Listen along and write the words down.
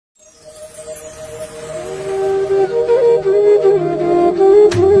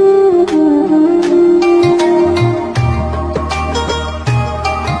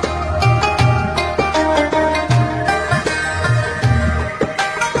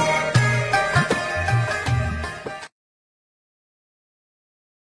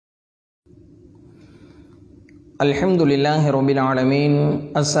Alhamdulillahi Rabbil Alameen.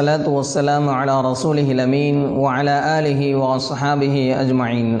 Assalatu wassalamu ala rasulihil amin wa ala alihi wa ashabihi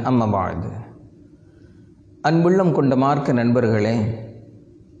ajma'in. Amma ba'd. அன்புள்ளம் கொண்ட மார்க்க நண்பர்களே,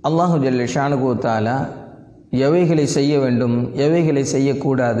 அல்லாஹு ஜல்ல ஷானுகு தஆலா எவைகளை செய்ய வேண்டும் எவைகளை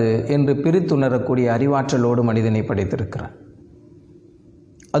செய்யக்கூடாது என்று பிரித்துணரக்கூடிய அறிவாற்றலோடு மனிதனை படைத்திருக்கிறார்.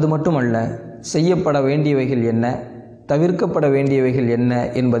 அது மட்டுமல்ல, செய்யப்பட வேண்டியவைகள் என்ன, தவிர்க்கப்பட வேண்டியவைகள் என்ன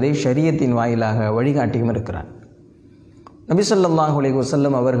என்பதை ஷரியத்தின் வாயிலாக வழிகாட்டியும் இருக்கிறார். நபி ஸல்லல்லாஹு அலைஹி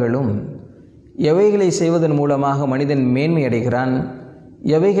வஸல்லம் அவர்களும் எவைகளை செய்வதன் மூலமாக மனிதன் மேன்மை அடைகிறான்,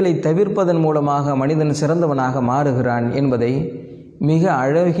 எவைகளை தவிர்ப்பதன் மூலமாக மனிதன் சிறந்தவனாக மாறுகிறான் என்பதை மிக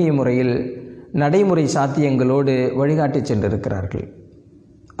அழகிய முறையில் நடைமுறை சாத்தியங்களோடு வழிகாட்டி சென்றிருக்கிறார்கள்.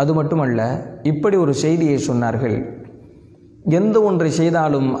 அது மட்டுமல்ல, இப்படி ஒரு செய்தியை சொன்னார்கள்: எந்த ஒன்றை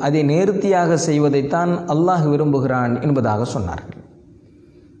செய்தாலும் அதை நேர்த்தியாக செய்வதைத்தான் அல்லாஹ் விரும்புகிறான் என்பதாக சொன்னார்கள்.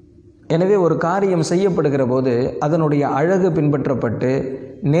 எனவே ஒரு காரியம் செய்யப்படுகிற போது அதனுடைய அழகு பின்பற்றப்பட்டு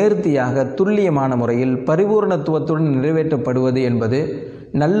நேர்த்தியாக துல்லியமான முறையில் பரிபூர்ணத்துவத்துடன் நிறைவேற்றப்படுவது என்பது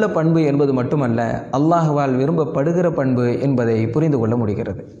நல்ல பண்பு என்பது மட்டுமல்ல, அல்லாஹ்வால் விரும்பப்படுகிற பண்பு என்பதை புரிந்து கொள்ள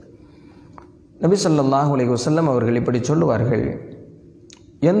முடிகிறது. நபி ஸல்லல்லாஹு அலைஹி வஸல்லம் அவர்கள் இப்படி சொல்லுவார்கள்: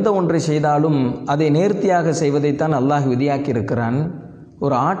 எந்த ஒன்றை செய்தாலும் அதை நேர்த்தியாக செய்வதைத்தான் அல்லாஹ் விதியாக்கி இருக்கிறான்.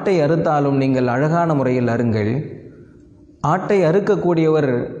 ஒரு ஆட்டை அறுத்தாலும் நீங்கள் அழகான முறையில் அருங்கள். ஆட்டை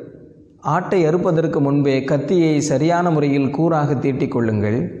அறுக்கக்கூடியவர் ஆட்டை அறுப்பதற்கு முன்பே கத்தியை சரியான முறையில் கூராக தீட்டிக்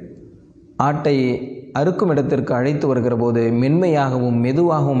கொள்ளுங்கள். ஆட்டை அறுக்கும் இடத்திற்கு அழைத்து வருகிற போது மென்மையாகவும்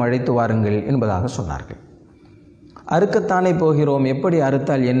மெதுவாகவும் அழைத்து வாருங்கள் என்பதாக சொன்னார்கள். அறுக்கத்தானே போகிறோம், எப்படி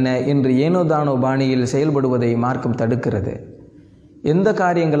அறுத்தால் என்ன என்று ஏனோதானோ பாணியில் செயல்படுவதை மார்க்கம் தடுக்கிறது. எந்த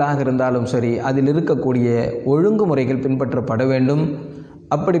காரியங்களாக இருந்தாலும் சரி, அதில் இருக்கக்கூடிய ஒழுங்குமுறைகள் பின்பற்றப்பட வேண்டும்.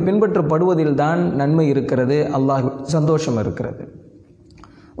 அப்படி பின்பற்றப்படுவதில்தான் நன்மை இருக்கிறது, அல்லாஹ் சந்தோஷம் இருக்கிறது.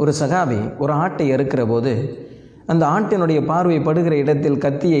 ஒரு சகாபி ஒரு ஆட்டை அறுக்கிற போது அந்த ஆட்டினுடைய பார்வை படுகிற இடத்தில்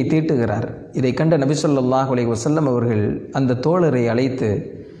கத்தியை தீட்டுகிறார். இதை கண்ட நபி ஸல்லல்லாஹு அலைஹி வஸல்லம் அவர்கள் அந்த தோழரை அழைத்து,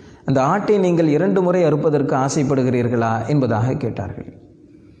 அந்த ஆட்டை நீங்கள் 2 முறை அறுப்பதற்கு ஆசைப்படுகிறீர்களா என்பதாக கேட்டார்கள்.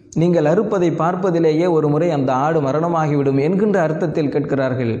 நீங்கள் அறுப்பதை பார்ப்பதிலேயே ஒரு முறை அந்த ஆடு மரணமாகிவிடும் என்கின்ற அர்த்தத்தில்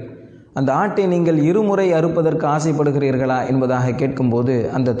கேட்கிறார்கள். அந்த ஆட்டை நீங்கள் 2 முறை அறுப்பதற்கு ஆசைப்படுகிறீர்களா என்பதாக கேட்கும்போது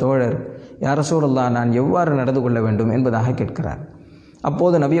அந்த தோழர், யா ரசூலல்லாஹ், நான் எவ்வாறு நடந்து கொள்ள வேண்டும் என்பதாக கேட்கிறார்.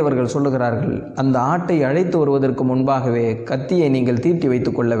 அப்போது நபி அவர்கள் சொல்லுகிறார்கள், அந்த ஆட்டை அழைத்து வருவதற்கு முன்பாகவே கத்தியை நீங்கள் தீட்டி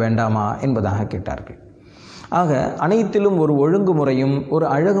வைத்து கொள்ள வேண்டாமா என்பதாக கேட்டார்கள். ஆக அனைத்திலும் ஒரு ஒழுங்குமுறையும் ஒரு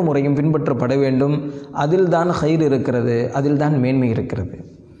அழகு முறையும் பின்பற்றப்பட வேண்டும். அதில்தான் ஹைர் இருக்கிறது, அதில்தான் மேன்மை இருக்கிறது.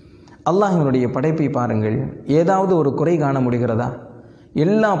 அல்லாஹ்வினுடைய படைப்பை பாருங்கள், ஏதாவது ஒரு குறை காண முடிகிறதா?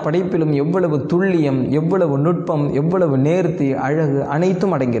 எல்லா படைப்பிலும் எவ்வளவு துல்லியம், எவ்வளவு நுட்பம், எவ்வளவு நேர்த்தி, அழகு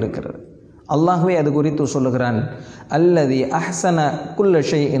அனைத்தும் அடங்கியிருக்கிறது. அல்லாஹ்வே அது குறித்து சொல்லுகிறான்: அல்லதி அஹ்சன குல்ல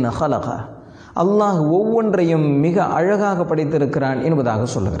ஷைஇன் ஹலக. அல்லாஹ் ஒவ்வொன்றையும் மிக அழகாக படைத்திருக்கிறான் என்பதாக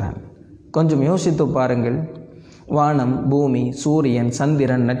சொல்லுகிறான். கொஞ்சம் யோசித்து பாருங்கள். வானம், பூமி, சூரியன்,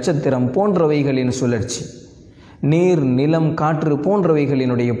 சந்திரன், நட்சத்திரம் போன்றவைகளின் சுழற்சி, நீர், நிலம், காற்று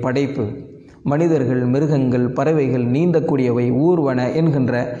போன்றவைகளினுடைய படைப்பு, மனிதர்கள், மிருகங்கள், பறவைகள், நீந்தக்கூடியவை, ஊர்வன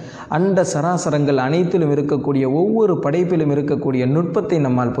என்கின்ற அண்ட சராசரங்கள் அனைத்திலும் இருக்கக்கூடிய ஒவ்வொரு படைப்பிலும் இருக்கக்கூடிய நுட்பத்தை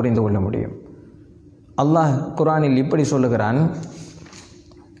நம்மால் புரிந்து கொள்ள முடியும். அல்லாஹ் குர்ஆனில் இப்படி சொல்லுகிறான்: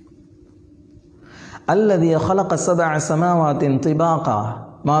 அல்லதி ஹலக சபஅ ஸமாவாத்தின் திபாகா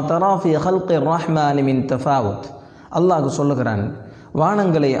மா தரா ஃபீ ஹல்கிர் ரஹ்மானி மின் தஃபாவுத். அல்லாஹ் சொல்லுகிறான்,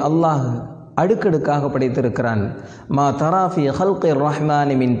 வானங்களை அல்லாஹ் அடுக்கடுக்காக படைத்திருக்கிறான். மா தரா ஃபீ ஹல்கிர்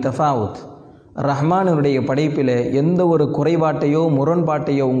ரஹ்மானி மின் தஃபாவுத். ரஹ்மானுடைய படைப்பில் எந்த ஒரு குறைபாட்டையோ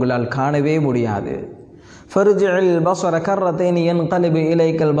முரண்பாட்டையோ உங்களால் காணவே முடியாது. ஃபர்ஜில் பஸர கர்ரத்தைனி யன்கலிபு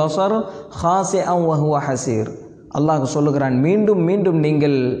இலைக்கல் பஸர் ஹாஸிஅன் வஹுவ ஹஸீர். அல்லாஹ் சொல்லுகிறான், மீண்டும் மீண்டும்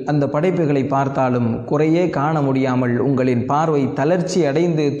நீங்கள் அந்த படைப்புகளை பார்த்தாலும் குறையே காண முடியாமல் உங்களின் பார்வை தளர்ச்சி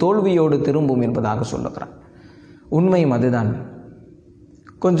அடைந்து தோல்வியோடு திரும்பும் என்பதாக சொல்லுகிறான். உண்மையும் அதுதான்.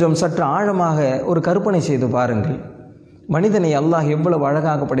 கொஞ்சம் சற்று ஆழமாக ஒரு கற்பனை செய்து பாருங்கள். மனிதனை அல்லாஹ் எவ்வளவு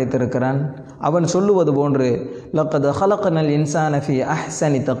அழகாக படைத்திருக்கிறான். அவன் சொல்லுவது போன்று, லக்கத் ஹலக்னல் இன்சான ஃபீ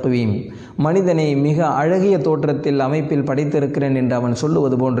அஹ்ஸனி தக்வீம். மனிதனை மிக அழகிய தோற்றத்தில் அமைப்பில் படைத்திருக்கிறேன் என்று அவன்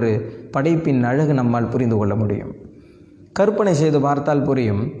சொல்லுவது போன்று படைப்பின் அழகு நம்மால் புரிந்து கொள்ள முடியும். கற்பனை செய்து பார்த்தால்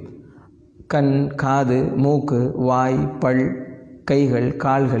புரியும். கண், காது, மூக்கு, வாய், பல், கைகள்,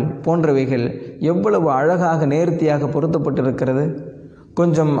 கால்கள் போன்றவைகள் எவ்வளவு அழகாக நேர்த்தியாக பொருத்தப்பட்டிருக்கிறது.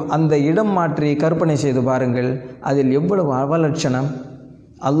 கொஞ்சம் அந்த இடம் மாற்றி கற்பனை செய்து பாருங்கள். அதில் எவ்வளவு அவலட்சணம்.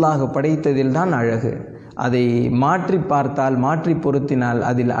 அல்லாஹ் படைத்ததில் தான் அழகு. அதை மாற்றி பார்த்தால், மாற்றி பொருத்தினால்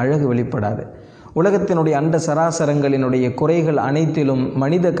அதில் அழகு வெளிப்படாது. உலகத்தினுடைய அண்ட சராசரங்களினுடைய குறைகள் அனைத்திலும்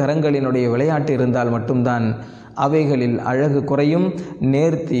மனித கரங்களினுடைய விளையாட்டு இருந்தால் மட்டும்தான் அவைகளில் அழகு குறையும்,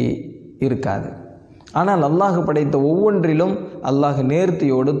 நேர்த்தி இருக்காது. ஆனால் அல்லாஹ் படைத்த ஒவ்வொன்றிலும் அல்லாஹ்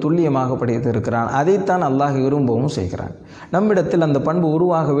நேர்த்தியோடு துல்லியமாக படைத்திருக்கிறான். அதைத்தான் அல்லாஹ் விரும்பவும் செய்கிறான். நம்மிடத்தில் அந்த பண்பு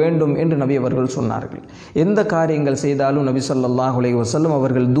உருவாக வேண்டும் என்று நபி அவர்கள் சொன்னார்கள். எந்த காரியங்கள் செய்தாலும் நபி ஸல்லல்லாஹு அலைஹி வஸல்லம்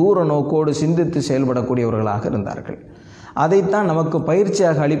அவர்கள் தூர நோக்கோடு சிந்தித்து செயல்படக்கூடியவர்களாக இருந்தார்கள். அதைத்தான் நமக்கு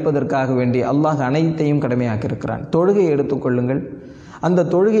பயிற்சியாக அளிப்பதற்காக வேண்டி அல்லாஹ் அனைத்தையும் கடமையாக்கியிருக்கிறான். தொழுகை எடுத்துக்கொள்ளுங்கள். அந்த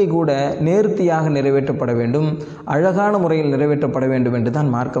தொழுகை கூட நேர்த்தியாக நிறைவேற்றப்பட வேண்டும், அழகான முறையில் நிறைவேற்றப்பட வேண்டும் என்று தான்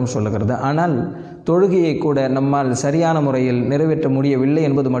மார்க்கம் சொல்லுகிறது. ஆனால் தொழுகையை கூட நம்மால் சரியான முறையில் நிறைவேற்ற முடியவில்லை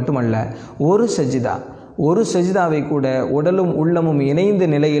என்பது மட்டுமல்ல, ஒரு சஜிதாவை கூட உடலும் உள்ளமும் இணைந்த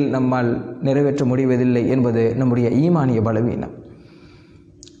நிலையில் நம்மால் நிறைவேற்ற முடிவதில்லை என்பது நம்முடைய ஈமானிய பலவீனம்.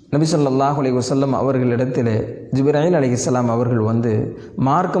 நபி ஸல்லல்லாஹு அலைஹி வஸல்லம் அவர்களிடத்தில் ஜிப்ரீல் அலைஹிஸ்ஸலாம் அவர்கள் வந்து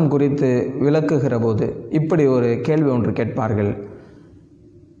மார்க்கம் குறித்து விளக்குகிற போது இப்படி ஒரு கேள்வி ஒன்று கேட்பார்கள்.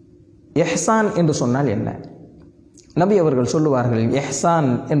 இஹ்சான் என்று சொன்னால் என்ன? நபி அவர்கள் சொல்லுவார்கள், இஹ்சான்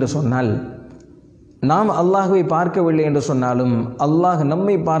என்று சொன்னால் நாம் அல்லாஹ்வை பார்க்கவில்லை என்று சொன்னாலும் அல்லாஹ்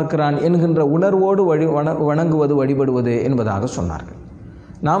நம்மை பார்க்கிறான் என்கின்ற உணர்வோடு வணங்குவது வழிபடுவது என்பதாக சொன்னார்கள்.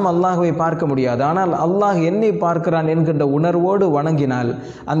 நாம் அல்லாஹ்வை பார்க்க முடியாது, ஆனால் அல்லாஹ் என்னை பார்க்கிறான் என்கின்ற உணர்வோடு வணங்கினால்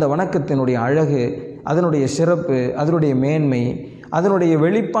அந்த வணக்கத்தினுடைய அழகு, அதனுடைய சிறப்பு, அதனுடைய மேன்மை, அதனுடைய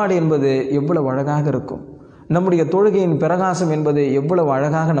வெளிப்பாடு என்பது எவ்வளவு அழகாக இருக்கும். நம்முடைய தொழுகையின் பிரகாசம் என்பது எவ்வளவு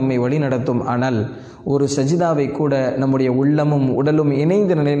அழகாக நம்மை வழிநடத்தும். ஆனால் ஒரு சஜிதாவை கூட நம்முடைய உள்ளமும் உடலும்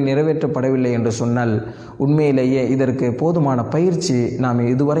இணைந்த நிலையில் நிறைவேற்றப்படவில்லை என்று சொன்னால் உண்மையிலேயே இதற்கு போதுமான பயிற்சி நாம்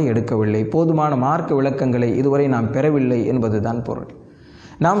இதுவரை எடுக்கவில்லை, போதுமான மார்க்க விளக்கங்களை இதுவரை நாம் பெறவில்லை என்பதுதான் பொருள்.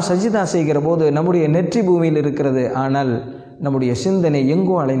 நாம் சஜிதா செய்கிற போது நம்முடைய நெற்றி பூமியில் இருக்கிறது, ஆனால் நம்முடைய சிந்தனை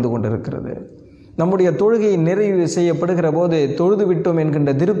எங்கோ அலைந்து கொண்டிருக்கிறது. நம்முடைய தொழுகை நிறைவு செய்யப்படுகிற போது தொழுது விட்டோம்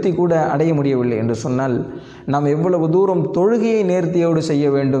என்கின்ற திருப்தி கூட அடைய முடியவில்லை என்று சொன்னால் நாம் எவ்வளவு தூரம் தொழுகையை நேர்த்தியோடு செய்ய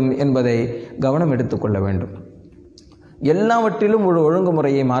வேண்டும் என்பதை கவனம் எடுத்துக்கொள்ள வேண்டும். எல்லாவற்றிலும் ஒரு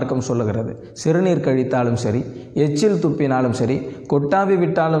ஒழுங்குமுறையை மார்க்கம் சொல்லுகிறது. சிறுநீர் கழித்தாலும் சரி, எச்சில் துப்பினாலும் சரி, கொட்டாவி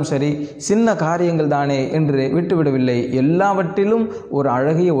விட்டாலும் சரி, சின்ன காரியங்கள் தானே என்று விட்டுவிடவில்லை. எல்லாவற்றிலும் ஒரு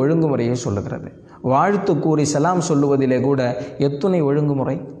அழகிய ஒழுங்குமுறையை சொல்லுகிறது. வாழ்த்து கூறி சலாம் சொல்லுவதிலே கூட எத்துணை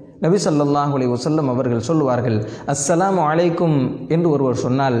ஒழுங்குமுறை! நபி ஸல்லல்லாஹு அலைஹி வஸல்லம் அவர்கள் சொல்லுவார்கள், அஸ்ஸலாமு அலைக்கும் என்று ஒருவர்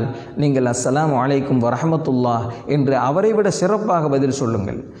சொன்னால் நீங்கள் அஸ்ஸலாமு அலைக்கும் வரஹ்மத்துல்லாஹ் என்று அவரை விட சிறப்பாக பதில்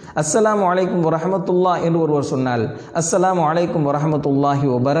சொல்லுங்கள். அஸ்ஸலாமு அலைக்கும் வரஹ்மத்துல்லாஹ் என்று ஒருவர் சொன்னால் அஸ்ஸலாமு அலைக்கும் வரஹ்மத்துல்லாஹி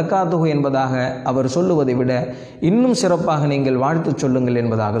வபரகாத்துஹு என்பதாக அவர் சொல்லுவதை விட இன்னும் சிறப்பாக நீங்கள் வாழ்த்து சொல்லுங்கள்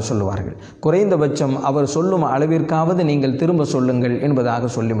என்பதாக சொல்லுவார்கள். குறைந்தபட்சம் அவர் சொல்லும் அளவிற்காவது நீங்கள் திரும்ப சொல்லுங்கள்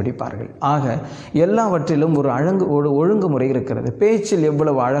என்பதாக சொல்லி முடிப்பார்கள். ஆக எல்லாவற்றிலும் ஒரு ஒழுங்குமுறை இருக்கிறது. பேச்சில்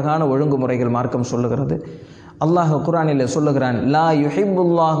எவ்வளவு அழகான ஒழுங்குமுறைகள் மார்க்கம் சொல்லுகிறது. அல்லாஹ் குர்ஆனில் சொல்லுகிறான், லா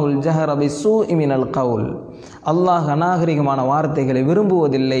யுஹிப்புல்லாஹுல் ஜஹர பிஸ்ஸூஇ மினல் கவுல். அல்லாஹ் அநாகரிகமான வார்த்தைகளை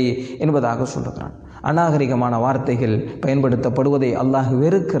விரும்புவதில்லை என்பதாக சொல்லுகிறான். அநாகரிகமான வார்த்தைகள் பயன்படுத்தப்படுவதை அல்லாஹ்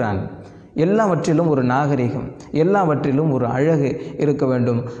வெறுக்கிறான். எல்லாவற்றிலும் ஒரு நாகரிகம், எல்லாவற்றிலும் ஒரு அழகு இருக்க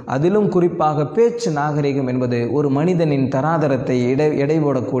வேண்டும். அதிலும் குறிப்பாக பேச்சு நாகரிகம் என்பது ஒரு மனிதனின் தராதரத்தை எடை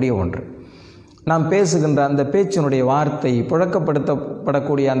போடக்கூடிய ஒன்று. நாம் பேசுகின்ற அந்த பேச்சினுடைய வார்த்தை,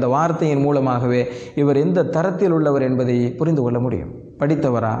 புழக்கப்படுத்தப்படக்கூடிய அந்த வார்த்தையின் மூலமாகவே இவர் எந்த தரத்தில் உள்ளவர் என்பதை புரிந்து கொள்ள முடியும்.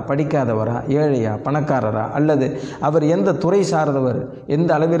 படித்தவரா, படிக்காதவரா, ஏழையா, பணக்காரரா, அல்லது அவர் எந்த துறை சார்ந்தவர், எந்த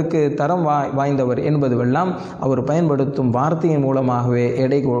அளவிற்கு தரம் வாய்ந்தவர் என்பதுவெல்லாம் அவர் பயன்படுத்தும் வார்த்தையின் மூலமாகவே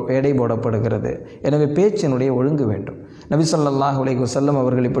எடை போடப்படுகிறது. எனவே பேச்சினுடைய ஒழுங்கு வேண்டும். நபி ஸல்லல்லாஹு அலைஹி வஸல்லம்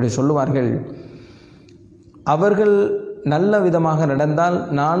அவர்கள் இப்படி சொல்லுவார்கள், அவர்கள் நல்ல விதமாக நடந்தால்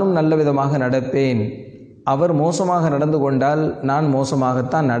நானும் நல்ல விதமாக நடப்பேன், அவர் மோசமாக நடந்து கொண்டால் நான்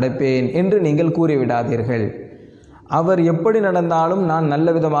மோசமாகத்தான் நடப்பேன் என்று நீங்கள் கூறிவிடாதீர்கள். அவர் எப்படி நடந்தாலும் நான்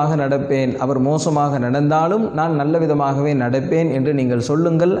நல்ல விதமாக நடப்பேன், அவர் மோசமாக நடந்தாலும் நான் நல்ல விதமாகவே நடப்பேன் என்று நீங்கள்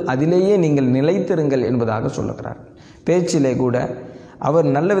சொல்லுங்கள், அதிலேயே நீங்கள் நிலைத்திருங்கள் என்பதாக சொல்லுகிறார். பேச்சிலே கூட அவர்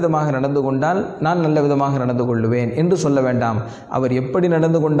நல்ல விதமாக நடந்து கொண்டால் நான் நல்ல விதமாக நடந்து கொள்ளுவேன் என்று சொல்ல வேண்டாம். அவர் எப்படி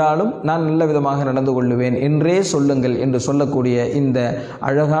நடந்து கொண்டாலும் நான் நல்ல விதமாக நடந்து கொள்ளுவேன் என்றே சொல்லுங்கள் என்று சொல்லக்கூடிய இந்த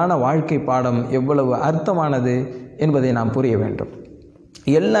அழகான வாழ்க்கை பாடம் எவ்வளவு அர்த்தமானது என்பதை நாம் புரிய வேண்டும்.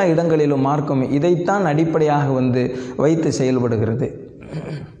 எல்லா இடங்களிலும் மார்க்கம் இதைத்தான் அடிப்படையாக வைத்து செயல்படுகிறது.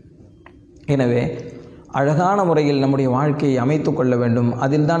 எனவே அழகான முறையில் நம்முடைய வாழ்க்கையை அமைத்து கொள்ள வேண்டும்.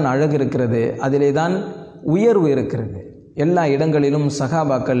 அதில் தான் அழகு இருக்கிறது, அதிலே தான் உயர்வு இருக்கிறது. எல்லா இடங்களிலும்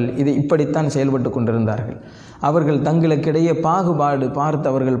சஹாபாக்கள் இதை இப்படித்தான் செயல்பட்டு கொண்டிருந்தார்கள். அவர்கள் தங்களுக்கிடையே பாகுபாடு பார்த்து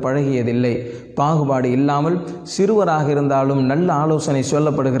அவர்கள் பழகியதில்லை. பாகுபாடு இல்லாமல் சிறுவராக இருந்தாலும் நல்ல ஆலோசனை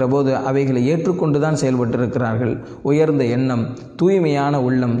சொல்லப்படுகிற போது அவைகளை ஏற்றுக்கொண்டு தான் செயல்பட்டிருக்கிறார்கள். உயர்ந்த எண்ணம், தூய்மையான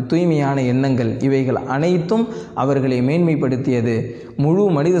உள்ளம், தூய்மையான எண்ணங்கள், இவைகள் அனைத்தும் அவர்களை மேன்மைப்படுத்தியது. முழு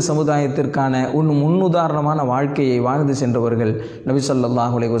மனித சமுதாயத்திற்கான முன்னுதாரணமான வாழ்க்கையை வாழ்ந்து சென்றவர்கள் நபி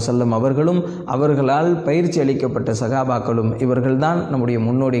ஸல்லல்லாஹு அலைஹி வஸல்லம் அவர்களும் அவர்களால் பயிற்சி அளிக்கப்பட்ட சகாபாக்களும் இவர்கள்தான் நம்முடைய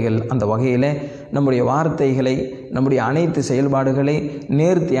முன்னோடிகள். அந்த வகையில் நம்முடைய வார்த்தைகளை, நம்முடைய அனைத்து செயல்பாடுகளை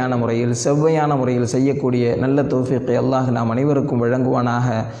நேர்த்தியான முறையில், செவ்வையான முறையில் செய்யக்கூடிய நல்ல தௌஃபீக்கை அல்லாஹ் நாம் அனைவருக்கும்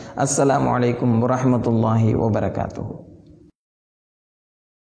வழங்குவானாக. அஸ்ஸலாமு அலைக்கும் வரஹ்மத்துல்லாஹி வபரகாத்துஹு.